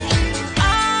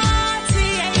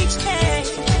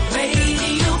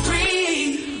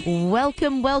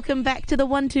welcome back to the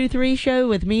 123 show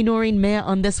with me, Noreen Mayer,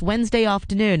 on this Wednesday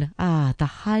afternoon. The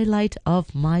highlight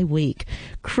of my week.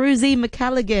 Cruzanne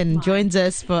Macalligan joins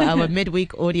us for our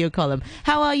midweek audio column.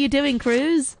 How are you doing,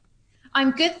 Cruz?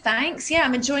 I'm good, thanks. Yeah,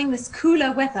 I'm enjoying this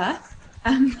cooler weather.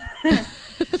 As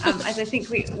I think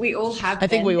we all have been. I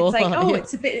think we all it's like, are, yeah.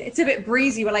 it's a bit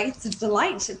breezy. We're like, it's a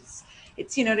delight.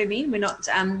 It's you know what I mean? We're not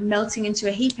melting into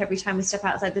a heap every time we step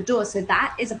outside the door. So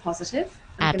that is a positive.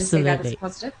 I'm going to say that is a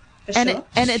positive. For sure.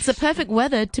 And it's a perfect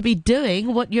weather to be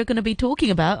doing what you're going to be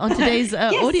talking about on today's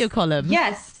audio column.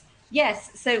 Yes.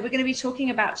 So we're going to be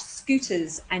talking about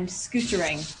scooters and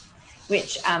scootering,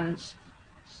 which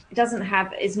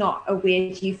is not a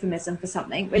weird euphemism for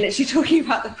something. We're literally talking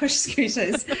about the push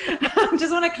scooters.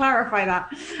 Just want to clarify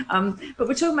that. But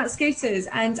we're talking about scooters,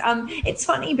 and it's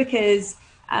funny because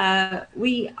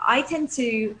I tend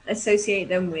to associate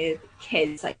them with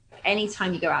kids. Like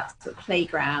anytime you go out to a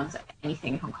playground,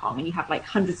 anything in Hong Kong, and you have like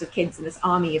hundreds of kids in this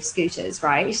army of scooters,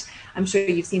 right? I'm sure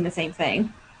you've seen the same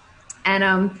thing.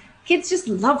 And kids just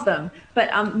love them.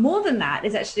 But more than that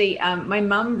is actually my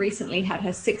mum recently had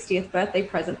her 60th birthday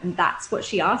present, and that's what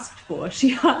she asked for.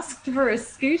 She asked for a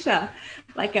scooter,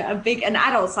 like an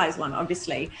adult size one,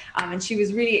 obviously. And she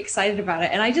was really excited about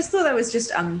it. And I just thought that was just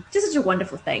such a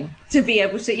wonderful thing to be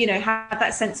able to, have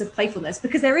that sense of playfulness,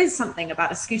 because there is something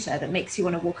about a scooter that makes you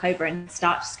want to walk over and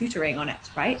start scootering on it,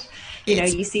 right?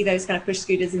 You see those kind of push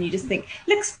scooters and you just think,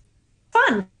 looks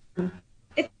fun.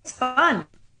 It's fun.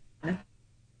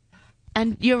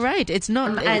 And you're right. It's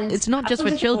not just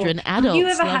for children.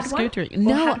 Adults love scootering.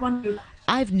 No,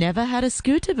 I've never had a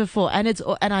scooter before, and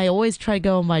I always try to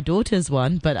go on my daughter's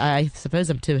one, but I suppose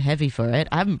I'm too heavy for it.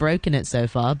 I haven't broken it so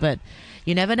far, but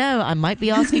you never know. I might be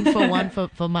asking for one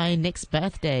for my next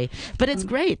birthday. But it's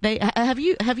great. Have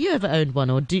you ever owned one,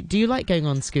 or do you like going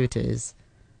on scooters?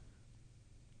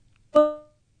 Well,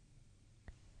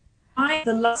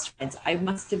 the last ones I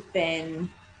must have been,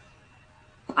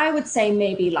 I would say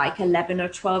maybe like 11 or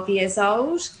 12 years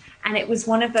old. And it was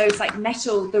one of those like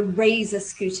the razor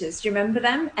scooters. Do you remember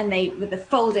them? And they were the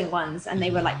folding ones, and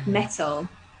they were like metal.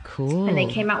 Cool. And they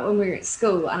came out when we were at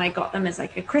school, and I got them as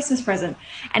like a Christmas present.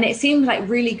 And it seemed like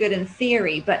really good in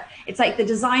theory, but it's like the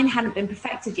design hadn't been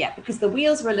perfected yet because the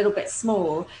wheels were a little bit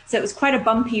small. So it was quite a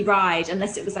bumpy ride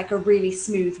unless it was like a really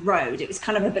smooth road. It was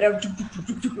kind of a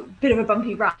bit of a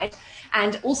bumpy ride.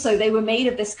 And also they were made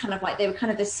of this kind of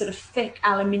this sort of thick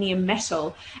aluminium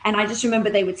metal. And I just remember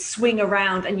they would swing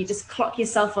around and you just clock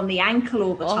yourself on the ankle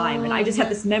all the time. And I just had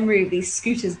this memory of these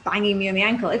scooters banging me on the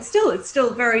ankle. It's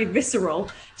still very visceral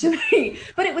to me,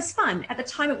 but it was fun. At the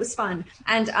time it was fun.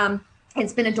 And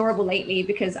it's been adorable lately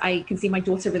because I can see my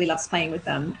daughter really loves playing with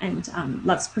them and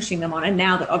loves pushing them on. And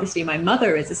now that obviously my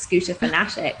mother is a scooter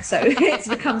fanatic, so it's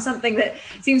become something that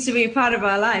seems to be a part of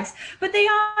our lives. But they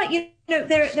are,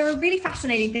 they're a really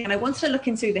fascinating thing. And I wanted to look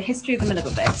into the history of them a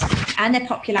little bit and their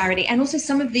popularity, and also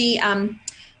some of the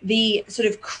sort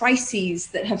of crises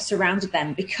that have surrounded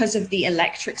them because of the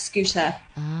electric scooter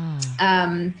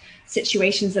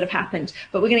situations that have happened.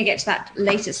 But we're going to get to that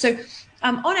later. So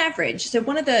on average, so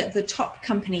one of the top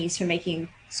companies for making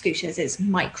scooters is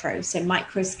Micro. So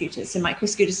Micro Scooters. So Micro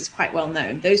Scooters is quite well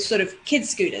known. Those sort of kid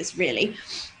scooters, really.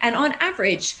 And on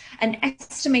average, an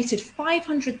estimated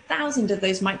 500,000 of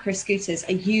those micro scooters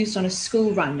are used on a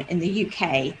school run in the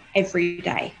UK every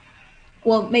day.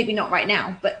 Well, maybe not right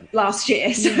now, but last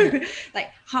year. So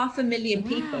like 500,000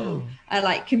 people are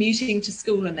like commuting to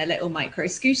school on their little micro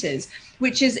scooters,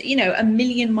 which is, 1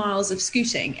 million miles of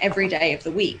scooting every day of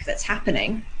the week that's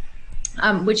happening,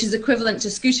 which is equivalent to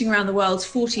scooting around the world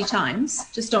 40 times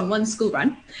just on one school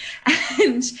run,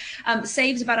 and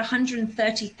saves about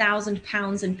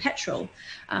 £130,000 in petrol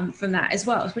from that as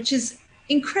well, which is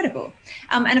incredible.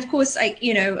 And of course,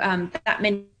 that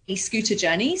many scooter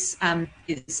journeys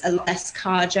is a lot less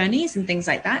car journeys and things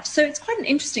like that. So it's quite an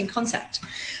interesting concept.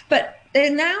 But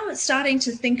they're now starting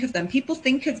to think of them. People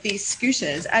think of these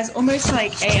scooters as almost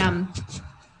like a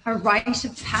rite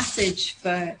of passage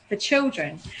for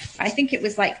children. I think it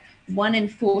was like 1 in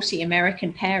 40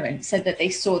 American parents said that they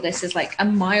saw this as like a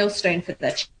milestone for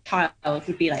their child,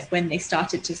 would be like when they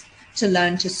started to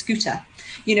learn to scooter.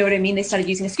 You know what I mean? They started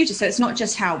using a scooter. So it's not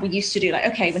just how we used to do, like,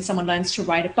 okay, when someone learns to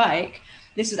ride a bike,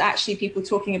 this was actually people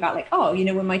talking about like,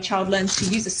 when my child learns to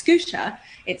use a scooter,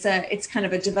 it's kind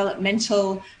of a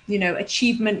developmental,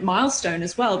 achievement milestone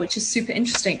as well, which is super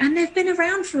interesting. And they've been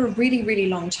around for a really, really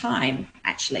long time,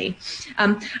 actually.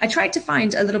 I tried to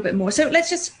find a little bit more. So let's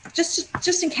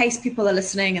just in case people are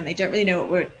listening and they don't really know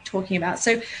what we're talking about.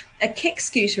 So a kick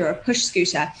scooter or a push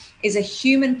scooter is a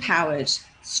human-powered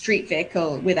street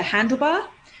vehicle with a handlebar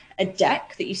a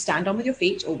deck that you stand on with your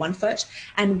feet or 1 foot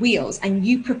and wheels, and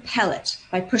you propel it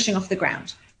by pushing off the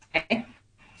ground. Okay?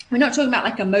 We're not talking about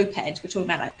like a moped. We're talking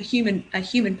about like a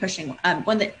human pushing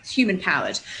one that's human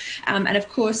powered. And of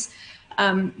course,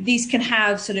 these can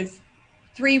have sort of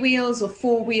 3 wheels or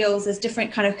 4 wheels. There's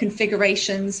different kind of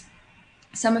configurations.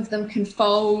 Some of them can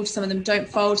fold, some of them don't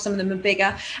fold, some of them are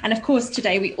bigger. And of course,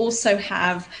 today we also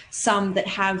have some that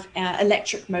have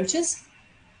electric motors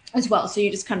as well. So you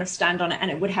just kind of stand on it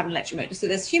and it would have an electric motor. So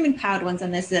there's human powered ones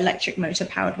and there's the electric motor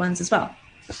powered ones as well.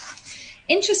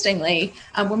 Interestingly,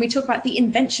 when we talk about the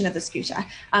invention of the scooter,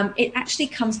 it actually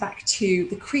comes back to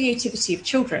the creativity of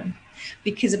children,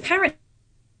 because apparently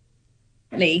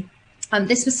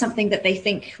this was something that they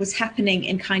think was happening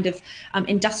in kind of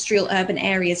industrial urban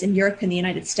areas in Europe and the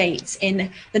United States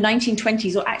in the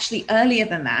 1920s, or actually earlier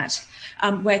than that,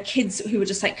 where kids who were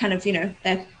just like kind of,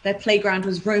 their playground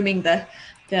was roaming the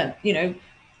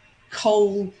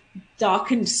coal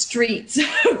darkened streets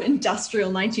of industrial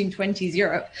 1920s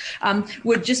Europe,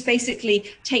 would just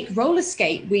basically take roller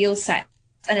skate wheel sets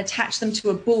and attach them to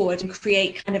a board and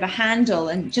create kind of a handle,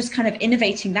 and just kind of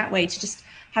innovating that way to just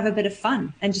have a bit of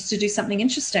fun and just to do something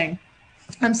interesting.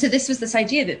 So this was this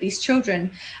idea that these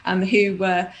children who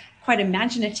were quite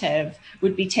imaginative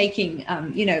would be taking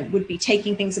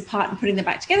things apart and putting them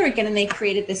back together again, and they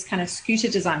created this kind of scooter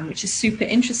design, which is super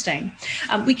interesting.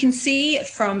 We can see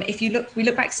from, we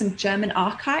look back some German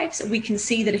archives, we can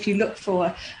see that if you look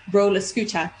for roller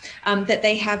scooter, that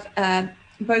they have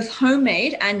both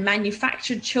homemade and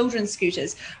manufactured children's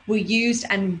scooters were used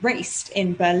and raced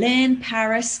in Berlin,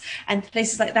 Paris, and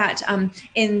places like that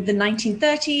in the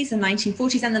 1930s, the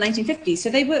 1940s, and the 1950s. So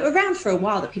they were around for a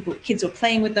while, that kids were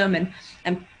playing with them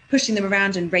and pushing them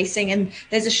around and racing. And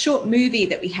there's a short movie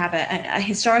that we have, a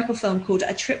historical film called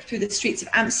A Trip Through the Streets of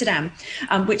Amsterdam,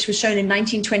 which was shown in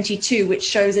 1922, which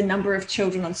shows a number of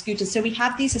children on scooters. So we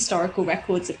have these historical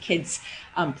records of kids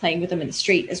playing with them in the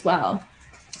street as well.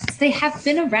 They have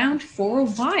been around for a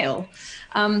while.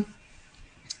 And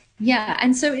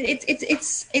so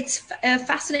it's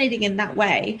fascinating in that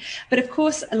way. But of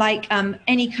course, like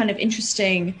any kind of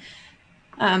interesting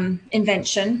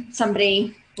invention,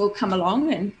 somebody will come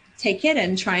along and take it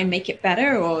and try and make it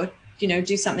better, or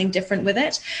do something different with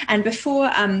it. And before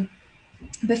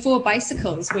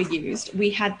bicycles were used,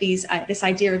 we had this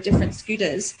idea of different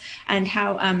scooters, and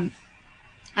how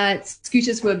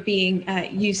scooters were being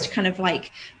used kind of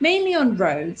like mainly on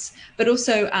roads, but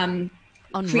also on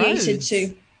created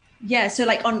roads. So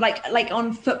like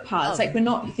on footpaths. Like, we're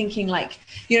not thinking like,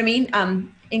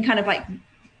 in kind of like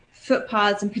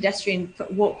footpaths and pedestrian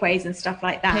walkways and stuff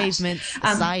like that. Pavements,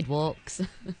 sidewalks.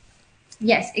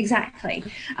 Yes, exactly.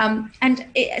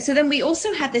 So then we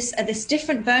also had this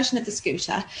different version of the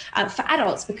scooter for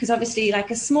adults, because obviously,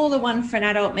 like, a smaller one for an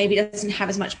adult maybe doesn't have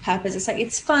as much purpose. It's like,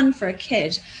 it's fun for a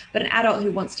kid, but an adult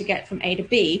who wants to get from A to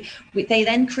B, they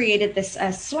then created this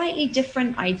slightly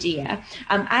different idea.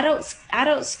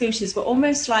 Adult scooters were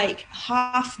almost like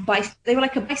they were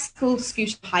like a bicycle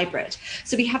scooter hybrid.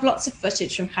 So we have lots of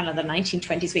footage from kind of the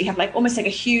 1920s where you have like almost like a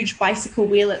huge bicycle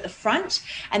wheel at the front,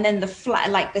 and then the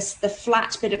flat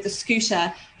bit of the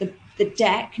scooter, the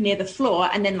deck near the floor,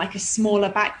 and then like a smaller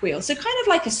back wheel. So kind of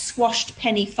like a squashed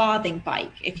penny farthing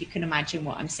bike, if you can imagine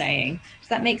what I'm saying. Does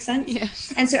that make sense?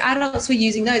 Yes. And so adults were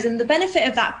using those. And the benefit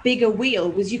of that bigger wheel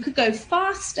was you could go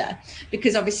faster,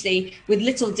 because obviously with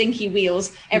little dinky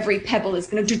wheels, every pebble is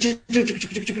going to,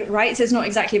 right? So it's not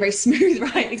exactly very smooth,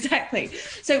 right? Exactly.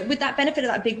 So with that benefit of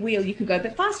that big wheel, you could go a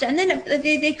bit faster. And then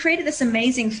they created this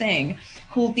amazing thing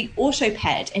called the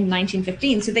Autoped in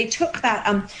 1915. So they took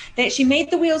that, they actually made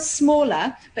the wheels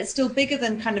smaller, but still bigger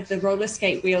than kind of the roller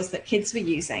skate wheels that kids were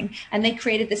using. And they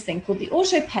created this thing called the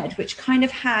Autoped, which kind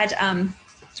of had,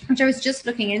 which I was just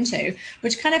looking into,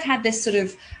 which kind of had this sort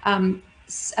of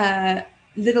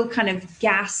little kind of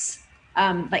gas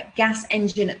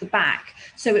engine at the back.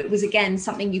 So it was, again,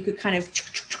 something you could kind of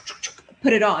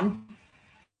put it on,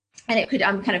 and it could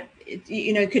kind of,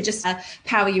 could just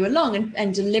power you along,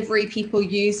 and delivery people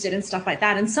used it and stuff like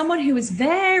that. And someone who was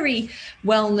very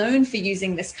well known for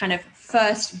using this kind of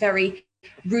first very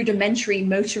rudimentary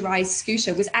motorized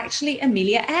scooter was actually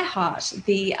Amelia Earhart,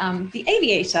 the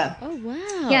aviator. Oh,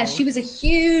 wow. Yeah, she was a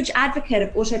huge advocate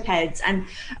of autopeds and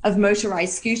of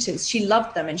motorized scooters. She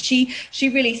loved them, and she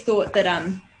really thought that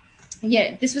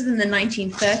this was in the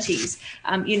 1930s,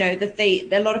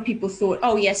 that a lot of people thought,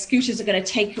 oh, yes, scooters are going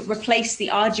to replace the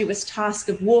arduous task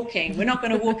of walking. We're not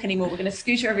going to walk anymore. We're going to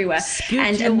scooter everywhere.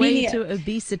 Scoot your way to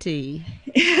obesity.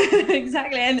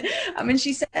 Exactly. And I mean,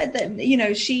 she said that, you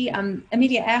know,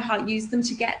 Amelia Earhart used them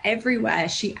to get everywhere.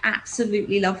 She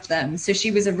absolutely loved them. So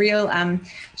she was a real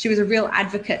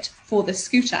advocate for the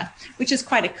scooter, which is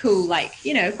quite a cool, like,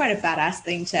 you know, quite a badass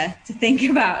thing to think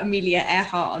about. Amelia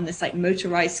Earhart on this like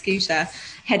motorized scooter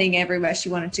heading everywhere she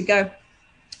wanted to go.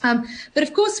 But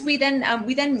of course, we then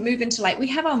move into, like, we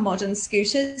have our modern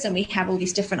scooters, and we have all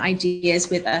these different ideas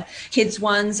with kids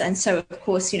ones. And so, of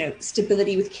course, you know,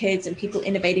 stability with kids and people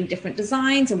innovating different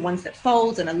designs and ones that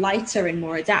fold and are lighter and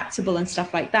more adaptable and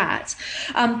stuff like that.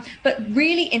 But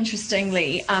really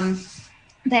interestingly,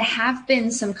 there have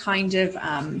been some kind of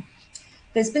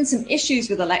there's been some issues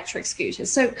with electric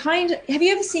scooters. So have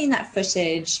you ever seen that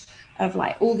footage of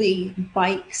like all the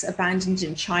bikes abandoned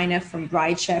in China from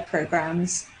rideshare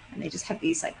programs? And they just have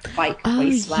these like bike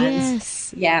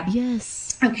wastelands. Yes. Yeah.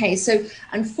 Yes. Okay, so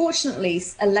unfortunately,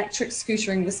 electric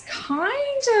scootering was kind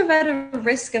of at a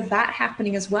risk of that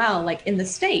happening as well. Like in the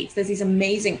States, there's these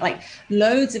amazing, like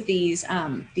loads of these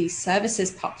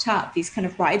services popped up, these kind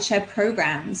of rideshare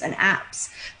programs and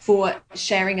apps for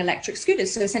sharing electric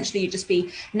scooters. So essentially you just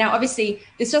now obviously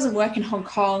this doesn't work in Hong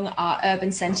Kong. Our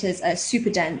urban centers are super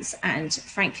dense. And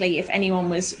frankly, if anyone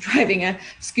was driving a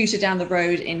scooter down the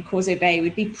road in Causeway Bay,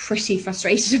 we'd be pretty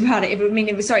frustrated about it.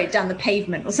 It was down the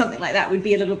pavement or something like that, we'd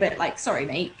be a little bit like, sorry,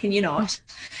 mate, can you not?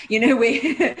 You know,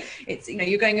 it's, you know,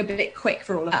 you're going a bit quick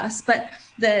for all of us. But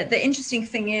the interesting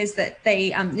thing is that they,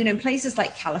 you know, in places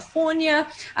like California,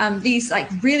 these like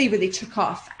really, really took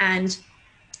off, and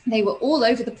they were all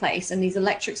over the place. And these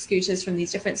electric scooters from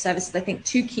these different services, I think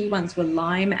two key ones were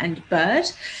Lime and Bird.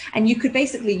 And you could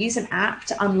basically use an app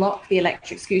to unlock the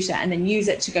electric scooter and then use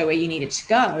it to go where you needed to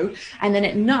go. And then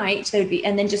at night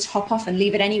and then just hop off and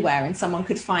leave it anywhere, and someone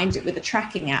could find it with a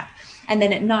tracking app. And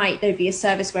then at night, there'd be a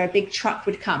service where a big truck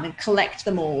would come and collect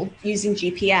them all using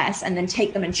GPS and then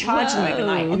take them and charge them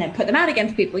overnight and then put them out again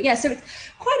for people. Yeah, so it's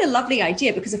quite a lovely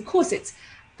idea, because of course it's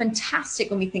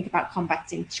fantastic when we think about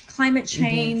combating climate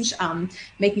change,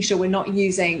 making sure we're not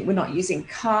using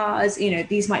cars. You know,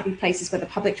 these might be places where the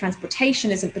public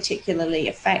transportation isn't particularly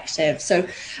effective. So,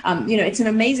 you know, it's an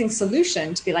amazing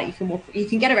solution to be like, you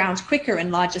can get around quicker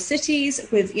in larger cities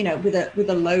with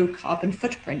a low carbon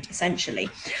footprint, essentially.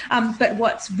 But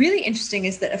what's really interesting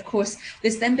is that, of course,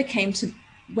 this then became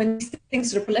when these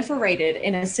things sort of proliferated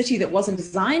in a city that wasn't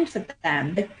designed for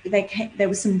them, there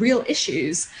were some real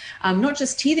issues, not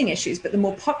just teething issues, but the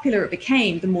more popular it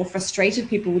became, the more frustrated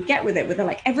people would get with it, where they're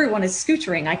like, everyone is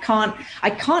scootering. I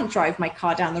can't drive my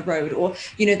car down the road. Or,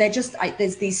 you know,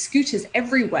 there's these scooters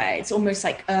everywhere. It's almost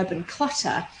like urban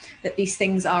clutter, that these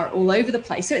things are all over the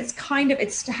place. So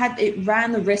it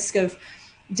ran the risk of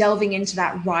delving into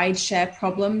that rideshare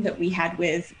problem that we had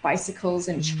with bicycles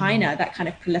in China, that kind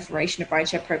of proliferation of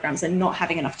rideshare programs and not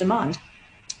having enough demand.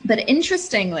 But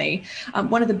interestingly,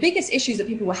 one of the biggest issues that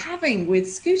people were having with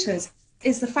scooters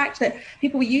is the fact that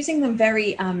people were using them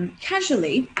very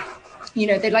casually. You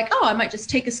know, they're like, oh, I might just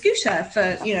take a scooter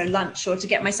for, you know, lunch, or to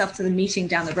get myself to the meeting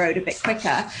down the road a bit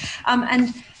quicker.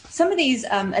 And some of these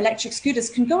electric scooters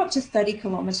can go up to 30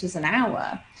 kilometers an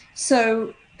hour.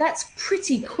 So that's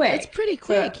pretty quick. It's pretty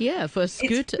quick, for a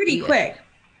scooter. It's pretty quick.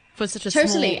 For such a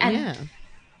small,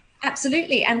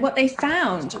 Absolutely. And what they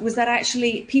found was that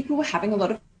actually people were having a lot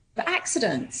of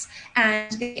accidents.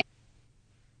 And the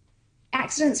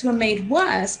accidents were made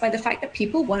worse by the fact that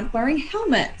people weren't wearing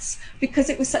helmets, because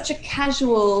it was such a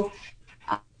casual...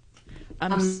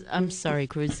 I'm sorry,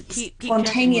 Cruz.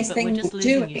 Spontaneous thing to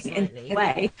do in a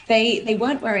way. They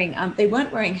weren't wearing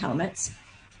helmets.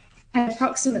 And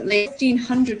approximately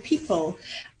 1,500 people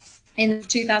in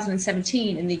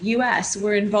 2017 in the US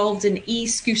were involved in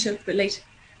e-scooter related.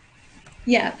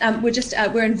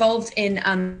 We're involved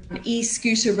in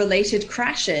e-scooter related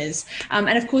crashes.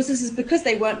 And of course, this is because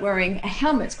they weren't wearing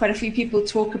helmets. Quite a few people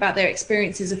talk about their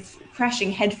experiences of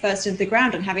crashing headfirst into the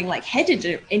ground and having like head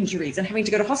injuries and having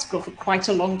to go to hospital for quite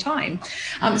a long time.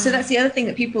 So that's the other thing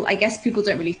that people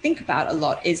don't really think about a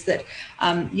lot, is that,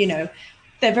 you know,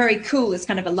 they're very cool as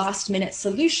kind of a last minute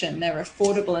solution. They're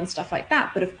affordable and stuff like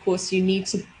that. But of course, there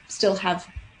needs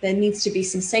to be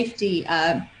some safety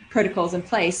protocols in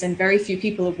place, and very few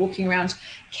people are walking around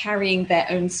carrying their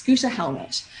own scooter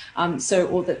helmet.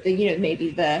 Or that maybe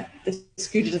the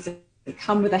scooter doesn't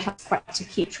come with a helmet to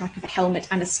keep track of a helmet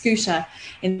and a scooter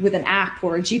with an app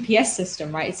or a GPS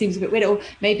system, right? It seems a bit weird. Or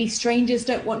maybe strangers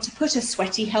don't want to put a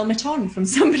sweaty helmet on from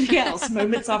somebody else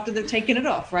moments after they've taken it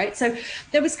off, right? So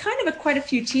there was kind of quite a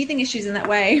few teething issues in that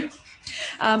way.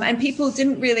 And people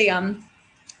didn't really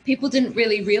people didn't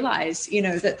really realize,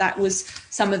 that was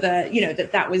some of the,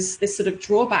 that was this sort of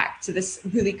drawback to this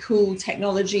really cool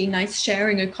technology, nice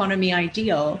sharing economy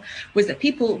ideal, was that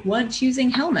people weren't using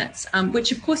helmets,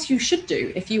 which of course you should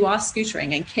do if you are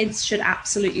scootering, and kids should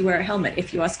absolutely wear a helmet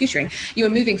if you are scootering. You are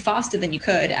moving faster than you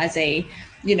could as a,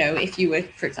 if you were,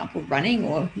 for example, running,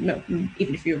 or no,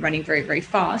 even if you were running very, very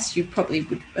fast, you probably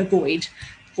would avoid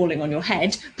falling on your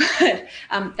head. But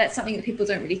that's something that people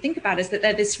don't really think about, is that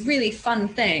they're this really fun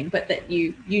thing, but that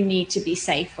you need to be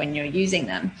safe when you're using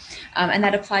them. And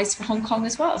that applies for Hong Kong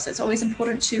as well. So it's always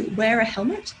important to wear a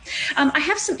helmet. I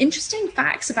have some interesting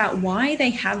facts about why they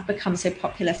have become so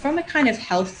popular from a kind of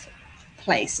health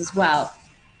place as well,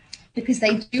 because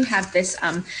they do have this,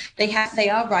 they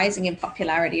are rising in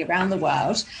popularity around the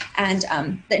world, and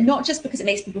not just because it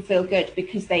makes people feel good,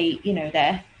 because they,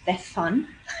 they're fun.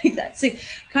 That's a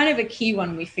kind of a key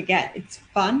one we forget. It's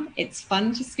fun. It's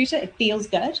fun to scooter. It feels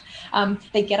good.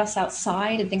 They get us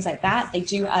outside and things like that.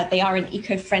 They are an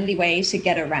eco-friendly way to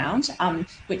get around,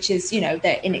 which is,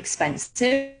 they're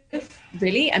inexpensive,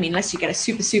 really. I mean, unless you get a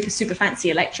super, super, super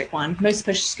fancy electric one, most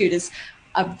push scooters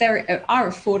are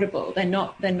affordable.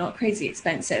 They're not crazy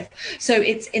expensive. So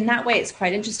it's, in that way, it's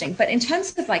quite interesting. But in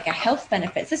terms of like a health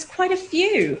benefits, there's quite a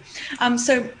few.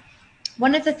 So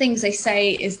one of the things they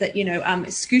say is that,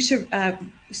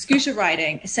 scooter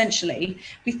riding, essentially,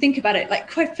 we think about it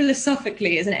like quite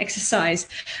philosophically as an exercise.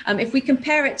 If we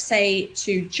compare it, say,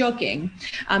 to jogging,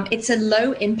 it's a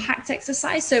low impact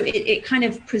exercise. So it kind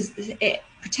of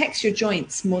protects your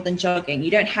joints more than jogging.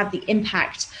 You don't have the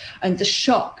impact and the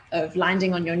shock of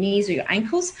landing on your knees or your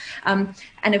ankles. And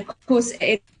of course,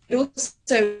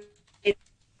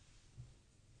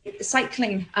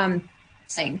 cycling,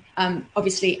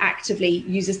 obviously actively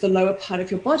uses the lower part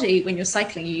of your body. When you're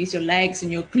cycling, you use your legs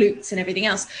and your glutes and everything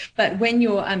else. But when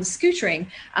you're scootering,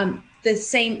 the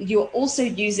same, you're also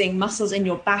using muscles in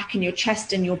your back and your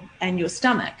chest and your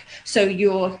stomach. So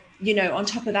you're, on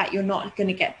top of that, you're not going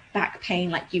to get back pain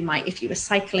like you might if you were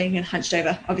cycling and hunched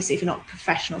over. Obviously, if you're not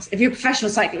professionals, if you're a professional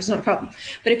cyclist, it's not a problem.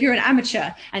 But if you're an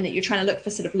amateur and that you're trying to look for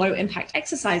sort of low impact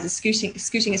exercises, scooting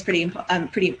is a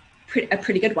pretty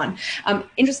good one.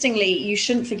 Interestingly, you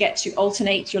shouldn't forget to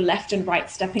alternate your left and right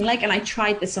stepping leg. And I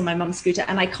tried this on my mum's scooter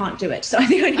and I can't do it. So I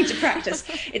think I need to practice.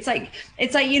 It's like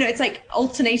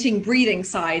alternating breathing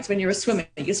sides when you're a swimmer.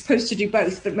 You're supposed to do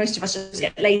both, but most of us just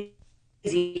get lazy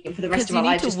for the rest of our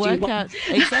lives. Just do one.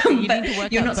 Exactly. You need to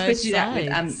work you're not supposed to do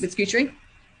that with scootering.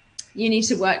 You need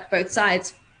to work both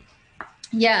sides.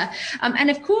 Yeah.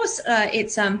 And of course,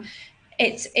 it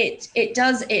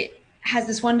has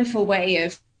this wonderful way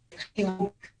of,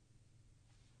 because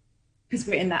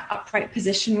we're in that upright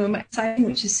position when we're exercising,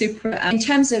 which is super. In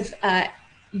terms of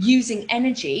using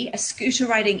energy, a scooter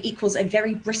riding equals a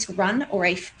very brisk run or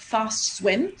a fast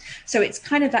swim. So it's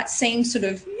kind of that same sort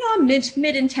of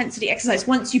mid-intensity exercise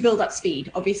once you build up speed.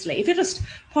 Obviously, if you're just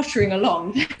pottering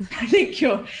along, I think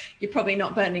you're probably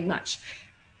not burning much.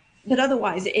 But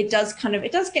otherwise, it's a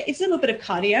little bit of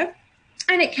cardio.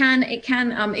 And it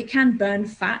can burn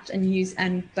fat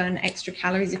and burn extra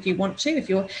calories if you want to, if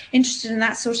you're interested in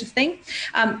that sort of thing.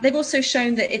 They've also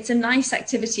shown that it's a nice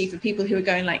activity for people who are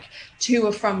going like to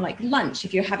or from like lunch.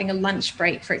 If you're having a lunch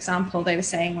break, for example, they were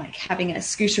saying like having a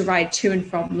scooter ride to and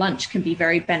from lunch can be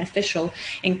very beneficial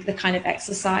in the kind of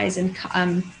exercise and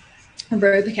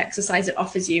aerobic exercise it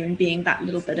offers you, and being that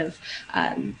little bit of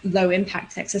low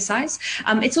impact exercise.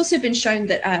 It's also been shown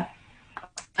that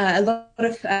a lot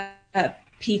of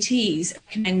PTs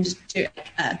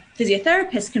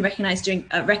physiotherapists can recommend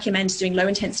doing low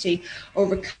intensity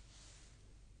or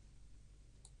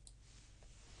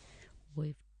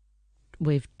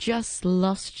We've just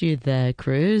lost you there,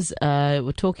 Cruz.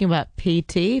 We're talking about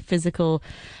PT, physical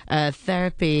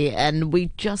therapy, and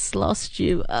we just lost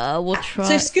you. We'll try.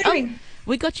 So scootering.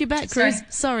 We got you back, Cruz.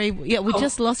 Sorry. Yeah, we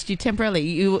just lost you temporarily.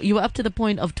 You were up to the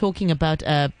point of talking about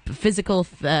physical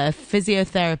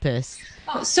physiotherapists.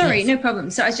 Oh, sorry, yes. No problem.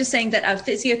 So I was just saying that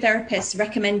physiotherapists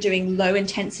recommend doing low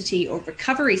intensity or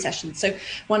recovery sessions. So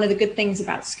one of the good things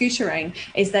about scootering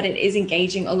is that it is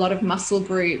engaging a lot of muscle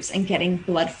groups and getting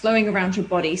blood flowing around your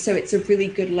body. So it's a really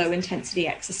good low intensity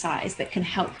exercise that can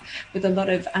help with a lot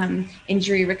of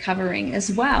injury recovering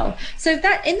as well. So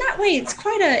that in that way, it's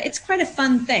quite a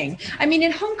fun thing. I mean,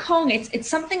 in Hong Kong, it's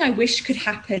something I wish could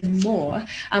happen more,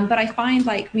 but I find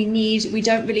like we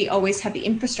don't really always have the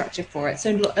infrastructure for it.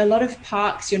 So a lot of parks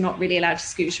parks, you're not really allowed to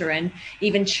scooter in.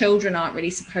 Even children aren't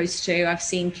really supposed to. I've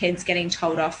seen kids getting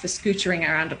told off for scootering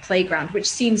around a playground, which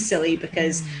seems silly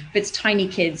because if it's tiny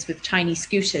kids with tiny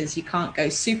scooters, you can't go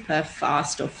super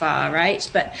fast or far, right?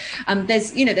 But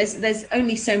there's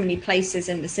only so many places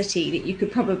in the city that you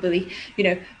could probably,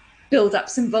 build up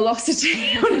some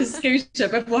velocity on a scooter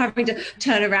before having to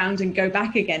turn around and go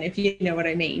back again, if you know what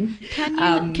I mean.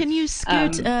 Can you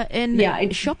scoot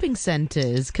in shopping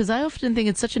centres? Because I often think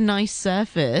it's such a nice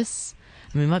surface.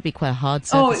 I mean, it might be quite a hard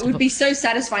surface. Oh, it would be so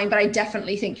satisfying, but I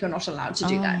definitely think you're not allowed to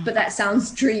do that. But that sounds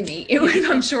dreamy.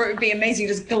 I'm sure it would be amazing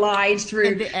to just glide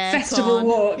through Festival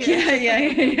Walk.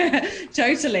 Yeah,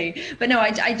 totally. But no,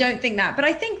 I don't think that. But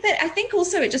I think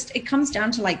also it comes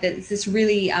down to like this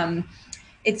really,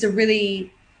 it's a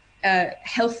really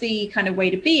healthy kind of way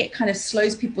to be. It kind of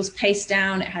slows people's pace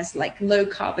down. It has like low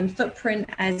carbon footprint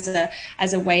as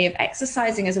a way of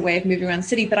exercising, as a way of moving around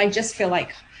the city. But I just feel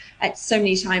like at so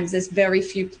many times there's very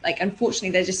few, like unfortunately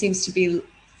there just seems to be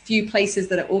few places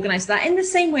that are organized for that, in the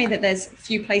same way that there's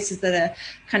few places that are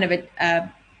kind of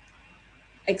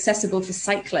accessible for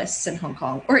cyclists in Hong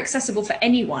Kong, or accessible for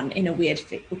anyone in a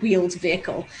wheeled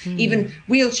vehicle. Even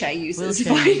wheelchair users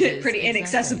find it pretty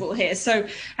inaccessible here. So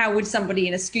how would somebody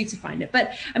in a scooter find it?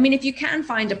 But I mean, if you can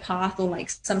find a path or like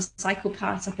some cycle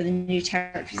paths up in the new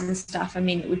territories and stuff, I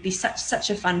mean, it would be such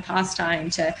a fun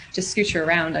pastime to scooter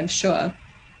around, I'm sure.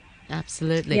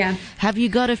 Absolutely. Yeah. Have you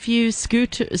got a few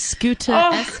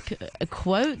scooter-esque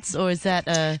quotes, or is that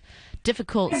a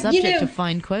difficult subject to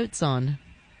find quotes on?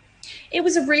 It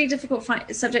was a really difficult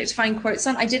subject to find quotes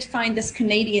on. I did find this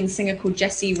Canadian singer called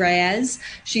Jessie Reyes.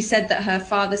 She said that her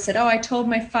father said, I told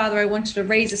my father I wanted to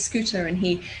raise a scooter, and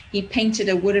he painted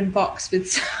a wooden box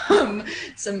with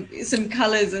some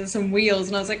colors and some wheels.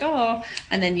 And I was like, oh.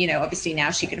 And then, obviously now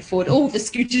she can afford all the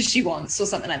scooters she wants or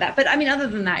something like that. But I mean, other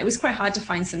than that, it was quite hard to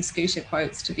find some scooter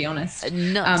quotes, to be honest.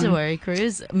 Not to worry,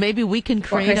 Cruz. Maybe we can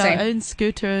create our own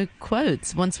scooter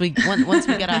quotes once we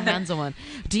get our hands on one.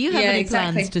 Do you have any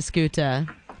plans to scooter?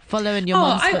 Follow in your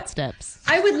mom's footsteps.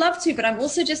 I would love to, but I'm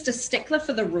also just a stickler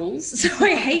for the rules. So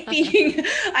I hate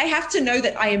I have to know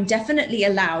that I am definitely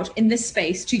allowed in this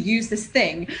space to use this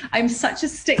thing. I'm such a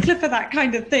stickler for that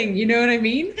kind of thing. You know what I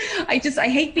mean? I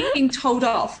hate being told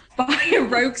off by a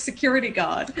rogue security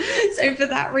guard. So for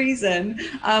that reason,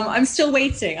 I'm still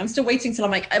waiting. Till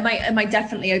I'm like, am I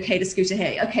definitely okay to scooter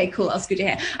here? Okay, cool. I'll scooter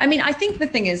here. I mean, I think the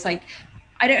thing is like,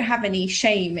 I don't have any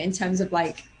shame in terms of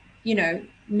like,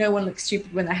 no one looks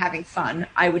stupid when they're having fun.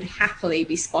 I would happily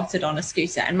be spotted on a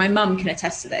scooter. And my mum can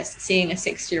attest to this, seeing a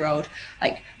 6-year-old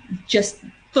like just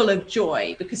full of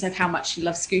joy because of how much she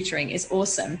loves scootering is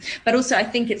awesome. But also I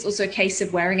think it's also a case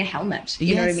of wearing a helmet.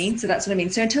 You know what I mean? So that's what I mean.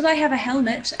 So until I have a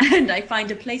helmet and I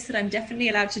find a place that I'm definitely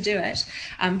allowed to do it,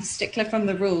 I'm stickler from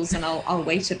the rules, and I'll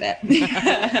wait a bit.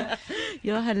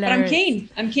 You're hilarious.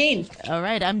 But I'm keen. All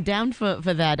right, I'm down for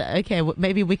that. Okay,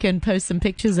 maybe we can post some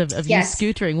pictures of you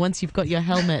scootering once you've got your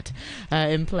helmet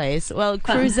in place. Well,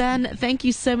 Cruzanne, thank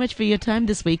you so much for your time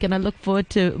this week, and I look forward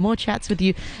to more chats with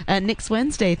you next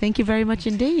Wednesday. Thank you very much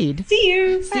indeed. See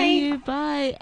you. Bye. See you. Bye.